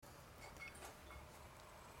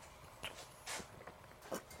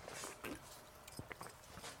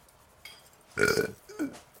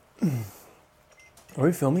Are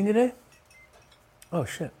we filming today? Oh,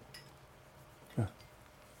 shit. Huh.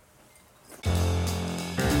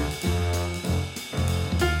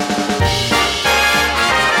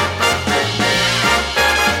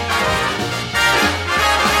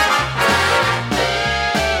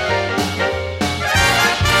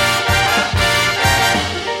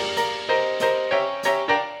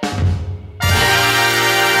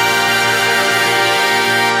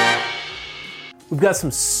 We've got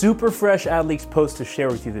some super fresh Adleaks posts to share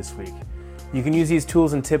with you this week. You can use these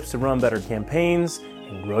tools and tips to run better campaigns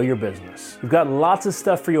and grow your business. We've got lots of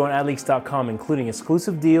stuff for you on Adleaks.com, including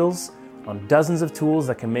exclusive deals on dozens of tools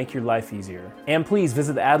that can make your life easier. And please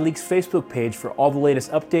visit the Adleaks Facebook page for all the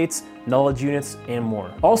latest updates, knowledge units, and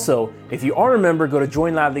more. Also, if you aren't a member, go to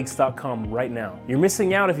joinadleaks.com right now. You're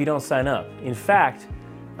missing out if you don't sign up. In fact,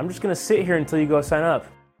 I'm just gonna sit here until you go sign up.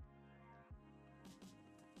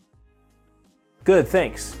 Good,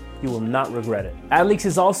 thanks. You will not regret it. Adleaks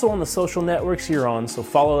is also on the social networks you're on, so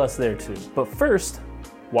follow us there too. But first,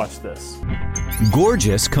 watch this.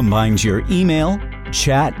 Gorgias combines your email,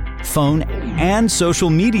 chat, phone, and social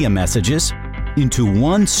media messages into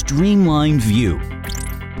one streamlined view,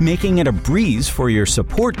 making it a breeze for your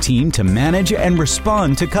support team to manage and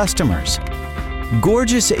respond to customers.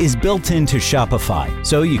 Gorgias is built into Shopify,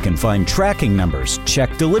 so you can find tracking numbers,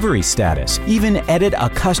 check delivery status, even edit a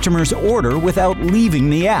customer's order without leaving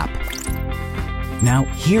the app. Now,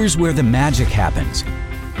 here's where the magic happens.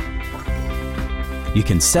 You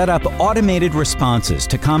can set up automated responses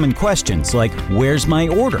to common questions like, "Where's my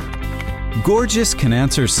order?" Gorgias can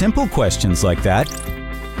answer simple questions like that,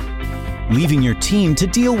 leaving your team to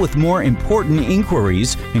deal with more important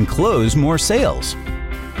inquiries and close more sales.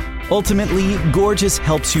 Ultimately, Gorgias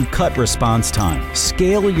helps you cut response time,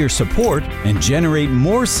 scale your support, and generate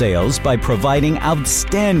more sales by providing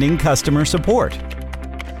outstanding customer support.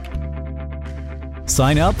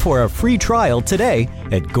 Sign up for a free trial today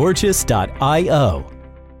at gorgias.io.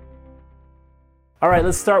 All right,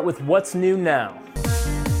 let's start with what's new now.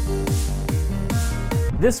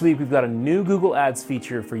 This week, we've got a new Google Ads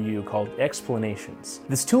feature for you called Explanations.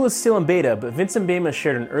 This tool is still in beta, but Vincent Bama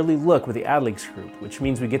shared an early look with the Adleaks group, which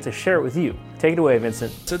means we get to share it with you. Take it away,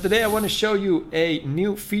 Vincent. So today I want to show you a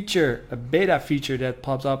new feature, a beta feature that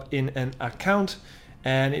pops up in an account,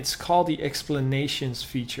 and it's called the Explanations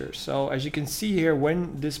feature. So as you can see here,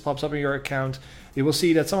 when this pops up in your account, you will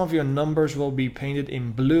see that some of your numbers will be painted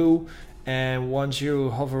in blue. And once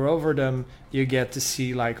you hover over them, you get to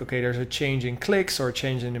see like, okay, there's a change in clicks or a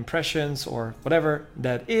change in impressions or whatever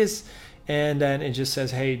that is. And then it just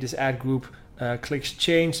says, hey, this ad group clicks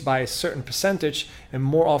changed by a certain percentage. And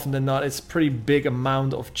more often than not, it's a pretty big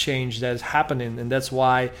amount of change that is happening. And that's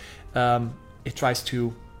why it tries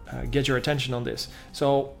to get your attention on this.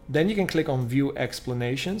 So then you can click on View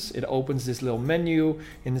Explanations. It opens this little menu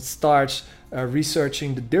and it starts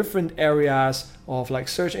researching the different areas of like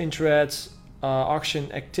search interests,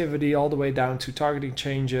 auction activity, all the way down to targeting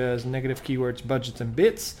changes, negative keywords, budgets, and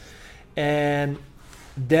bids. And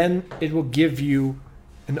then it will give you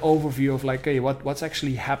an overview of like, hey, what's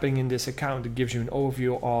actually happening in this account. It gives you an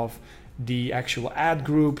overview of the actual ad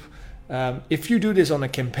group. If you do this on a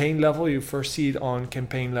campaign level, you first see it on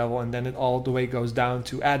campaign level and then it all the way goes down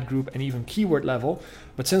to ad group and even keyword level.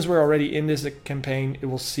 But since we're already in this campaign, it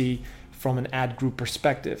will see from an ad group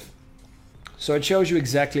perspective. So it shows you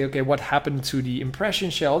exactly, okay, what happened to the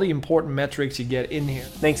impression share, all the important metrics you get in here.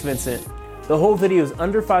 Thanks, Vincent. The whole video is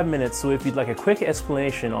under 5 minutes, so if you'd like a quick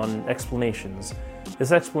explanation on explanations,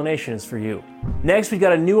 this explanation is for you. Next, we've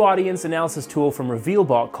got a new audience analysis tool from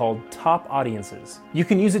RevealBot called Top Audiences. You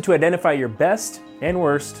can use it to identify your best and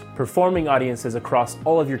worst performing audiences across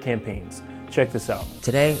all of your campaigns. Check this out.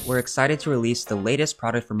 Today, we're excited to release the latest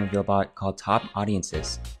product from RevealBot called Top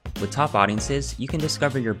Audiences. With Top Audiences, you can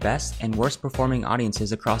discover your best and worst performing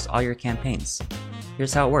audiences across all your campaigns.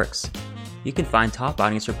 Here's how it works. You can find top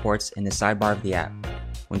audience reports in the sidebar of the app.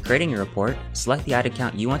 When creating your report, select the ad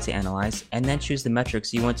account you want to analyze and then choose the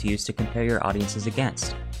metrics you want to use to compare your audiences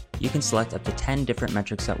against. You can select up to 10 different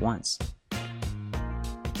metrics at once.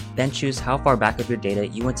 Then choose how far back of your data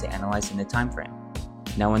you want to analyze in the time frame.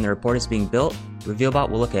 Now when the report is being built, RevealBot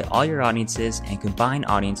will look at all your audiences and combine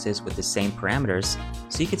audiences with the same parameters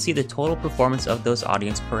so you can see the total performance of those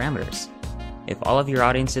audience parameters. If all of your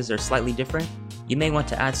audiences are slightly different, you may want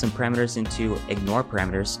to add some parameters into ignore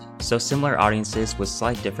parameters so similar audiences with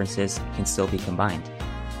slight differences can still be combined.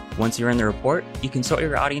 Once you're in the report, you can sort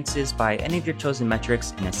your audiences by any of your chosen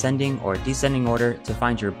metrics in ascending or descending order to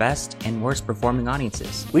find your best and worst performing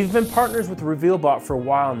audiences. We've been partners with RevealBot for a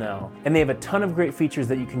while now, and they have a ton of great features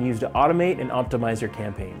that you can use to automate and optimize your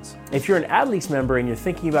campaigns. If you're an Adleaks member and you're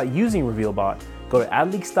thinking about using RevealBot, go to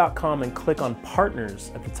adleaks.com and click on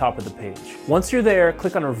Partners at the top of the page. Once you're there,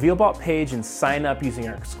 click on RevealBot page and sign up using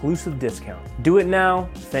our exclusive discount. Do it now,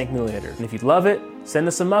 thank me later. And if you love it, send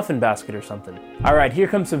us a muffin basket or something. All right, here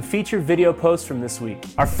comes some featured video posts from this week.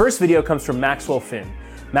 Our first video comes from Maxwell Finn.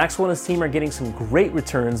 Maxwell and his team are getting some great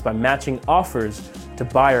returns by matching offers to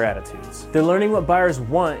buyer attitudes. They're learning what buyers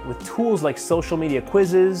want with tools like social media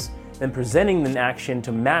quizzes, and presenting an action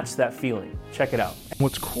to match that feeling. Check it out.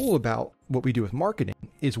 What's cool about what we do with marketing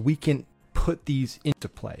is we can put these into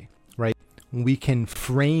play, right? We can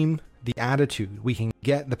frame the attitude. We can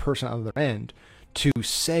get the person on the other end to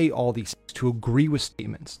say all these things, to agree with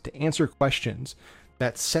statements, to answer questions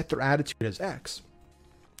that set their attitude as X,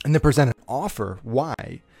 and then present an offer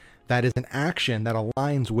Y that is an action that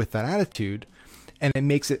aligns with that attitude, and it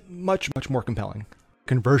makes it much, much more compelling.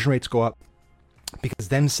 Conversion rates go up, because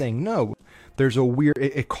them saying no, there's a weird,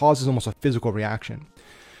 it causes almost a physical reaction.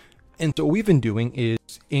 And so what we've been doing is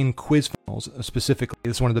in quiz funnels specifically,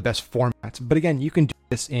 this is one of the best formats. But again, you can do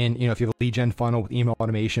this in, if you have a lead gen funnel with email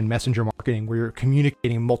automation, messenger marketing, where you're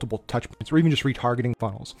communicating multiple touch points, or even just retargeting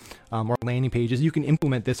funnels or landing pages. You can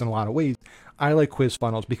implement this in a lot of ways. I like quiz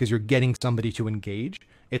funnels because you're getting somebody to engage.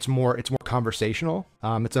 It's more conversational.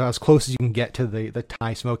 It's as close as you can get to the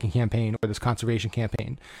Thai smoking campaign or this conservation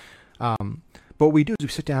campaign. But what we do is we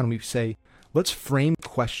sit down and we say, let's frame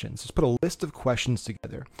questions. Let's put a list of questions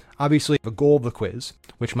together. Obviously, the goal of the quiz,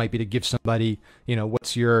 which might be to give somebody,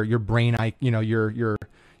 what's your brain, your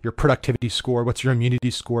productivity score, what's your immunity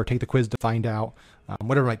score, take the quiz to find out,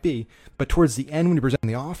 whatever it might be. But towards the end, when you present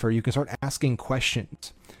the offer, you can start asking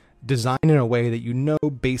questions, designed in a way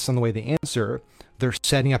that based on the way they answer, they're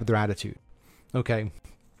setting up their attitude. Okay.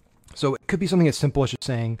 So it could be something as simple as just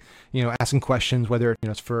saying, asking questions, whether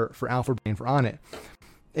it's for Alpha Brain, for On It.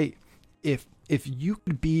 Hey, if you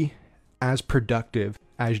could be as productive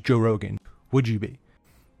as Joe Rogan, would you be?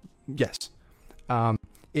 Yes.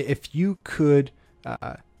 If you could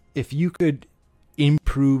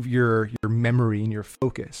improve your memory and your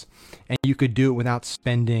focus, and you could do it without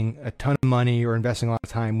spending a ton of money or investing a lot of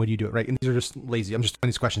time, would you do it? Right? And these are just lazy. I'm just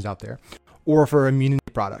throwing these questions out there. Or for an immunity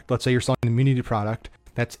product, let's say you're selling an immunity product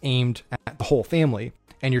that's aimed at the whole family,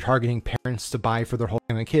 and you're targeting parents to buy for their whole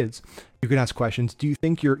family and kids. You can ask questions. Do you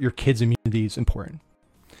think your kids' immunity is important?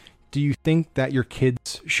 Do you think that your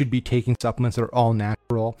kids should be taking supplements that are all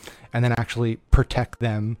natural and then actually protect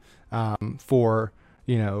them for,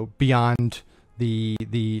 beyond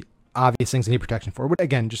the obvious things they need protection for? But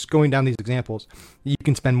again, just going down these examples, you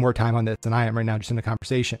can spend more time on this than I am right now just in a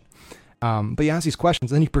conversation. But you ask these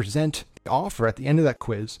questions, and then you present the offer at the end of that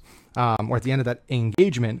quiz or at the end of that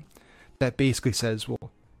engagement that basically says,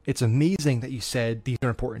 well, it's amazing that you said these are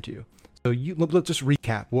important to you. So let's just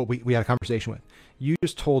recap what we had a conversation with. You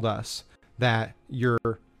just told us that your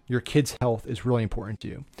kid's health is really important to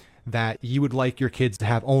you, that you would like your kids to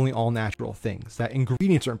have only all natural things, that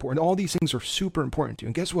ingredients are important. All these things are super important to you.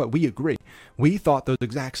 And guess what? We agree. We thought those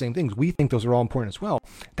exact same things. We think those are all important as well.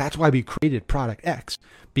 That's why we created Product X,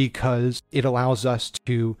 because it allows us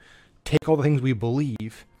to take all the things we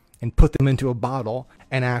believe and put them into a bottle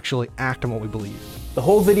and actually act on what we believe. The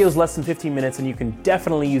whole video is less than 15 minutes, and you can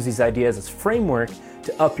definitely use these ideas as framework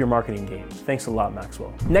to up your marketing game. Thanks a lot,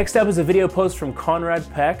 Maxwell. Next up is a video post from Conrad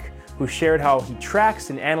Peck, who shared how he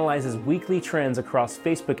tracks and analyzes weekly trends across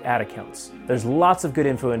Facebook ad accounts. There's lots of good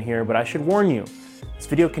info in here, but I should warn you, this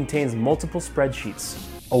video contains multiple spreadsheets.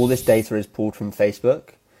 All this data is pulled from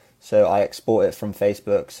Facebook, so I export it from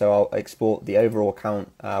Facebook. So I'll export the overall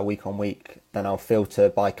account week on week, then I'll filter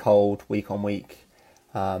by cold week on week,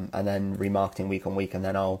 and then remarketing week on week, and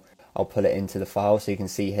then I'll put it into the file. So you can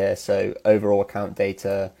see here, so overall account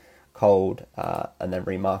data, cold, and then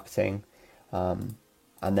remarketing.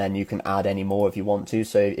 And then you can add any more if you want to.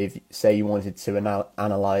 So if, say, you wanted to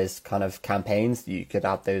analyze kind of campaigns, you could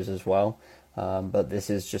add those as well. But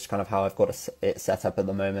this is just kind of how I've got it set up at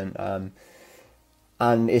the moment.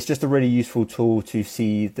 And it's just a really useful tool to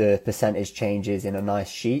see the percentage changes in a nice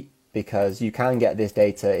sheet, because you can get this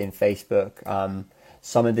data in Facebook.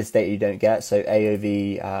 Some of this data you don't get. So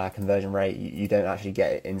AOV, conversion rate, you don't actually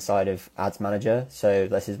get it inside of Ads Manager. So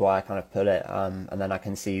this is why I kind of put it. And then I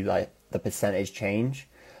can see like the percentage change.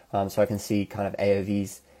 So I can see kind of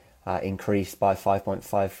AOVs increased by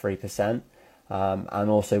 5.53%. And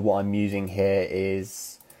also what I'm using here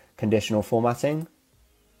is conditional formatting.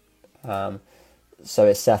 So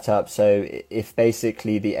it's set up so if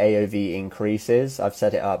basically the AOV increases, I've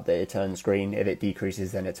set it up that it turns green. If it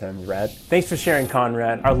decreases, then it turns red. Thanks for sharing,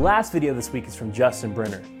 Conrad. Our last video this week is from Justin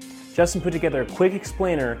Brenner. Justin put together a quick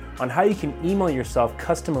explainer on how you can email yourself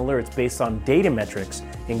custom alerts based on data metrics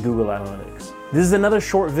in Google Analytics. This is another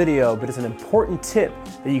short video, but it's an important tip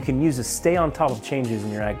that you can use to stay on top of changes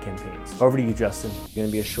in your ad campaigns. Over to you, Justin. It's going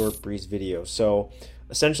to be a short breeze video. So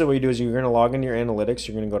essentially what you do is you're going to log into your analytics.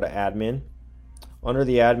 You're going to go to admin. Under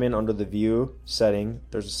the admin, under the view setting,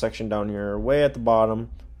 there's a section down here way at the bottom,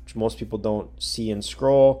 which most people don't see and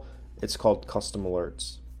scroll. It's called custom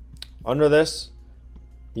alerts. Under this,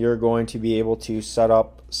 you're going to be able to set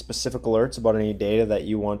up specific alerts about any data that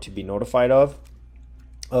you want to be notified of.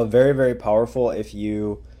 Very, very powerful if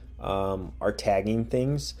you are tagging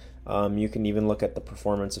things. You can even look at the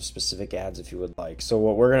performance of specific ads if you would like. So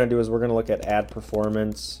what we're going to do is we're going to look at ad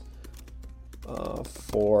performance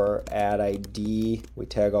for ad ID. We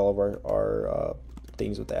tag all of our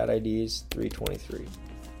things with ad IDs, 323.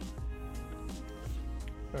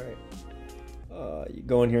 All right. You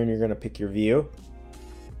go in here and you're going to pick your view.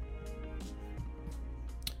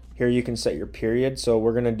 Here you can set your period. So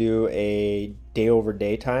we're going to do a day over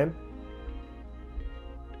day time.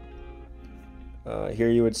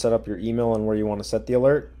 Here you would set up your email and where you want to set the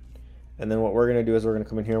alert. And then what we're going to do is we're going to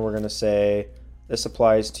come in here and we're going to say this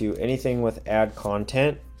applies to anything with ad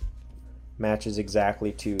content, matches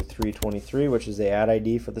exactly to 323, which is the ad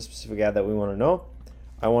ID for the specific ad that we want to know.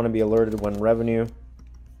 I want to be alerted when revenue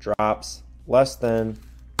drops less than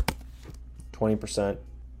 20%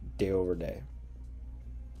 day over day.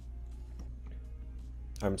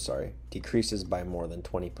 I'm sorry, decreases by more than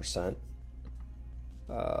 20%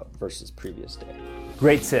 versus previous day.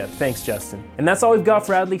 Great tip. Thanks, Justin. And that's all we've got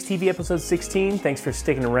for Adleaks TV episode 16. Thanks for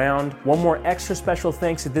sticking around. One more extra special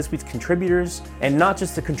thanks to this week's contributors, and not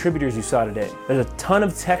just the contributors you saw today. There's a ton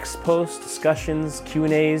of text posts, discussions,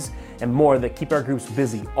 Q&As, and more that keep our groups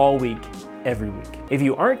busy all week, every week. If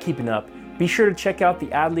you aren't keeping up, be sure to check out the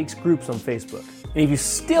Adleaks groups on Facebook. And if you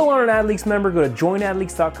still aren't an Adleaks member, go to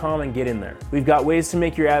joinadleaks.com and get in there. We've got ways to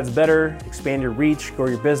make your ads better, expand your reach, grow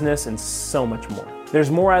your business, and so much more. There's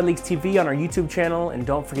more Adleaks TV on our YouTube channel, and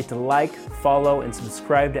don't forget to like, follow, and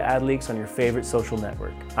subscribe to Adleaks on your favorite social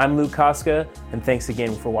network. I'm Luke Koska, and thanks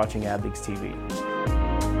again for watching Adleaks TV.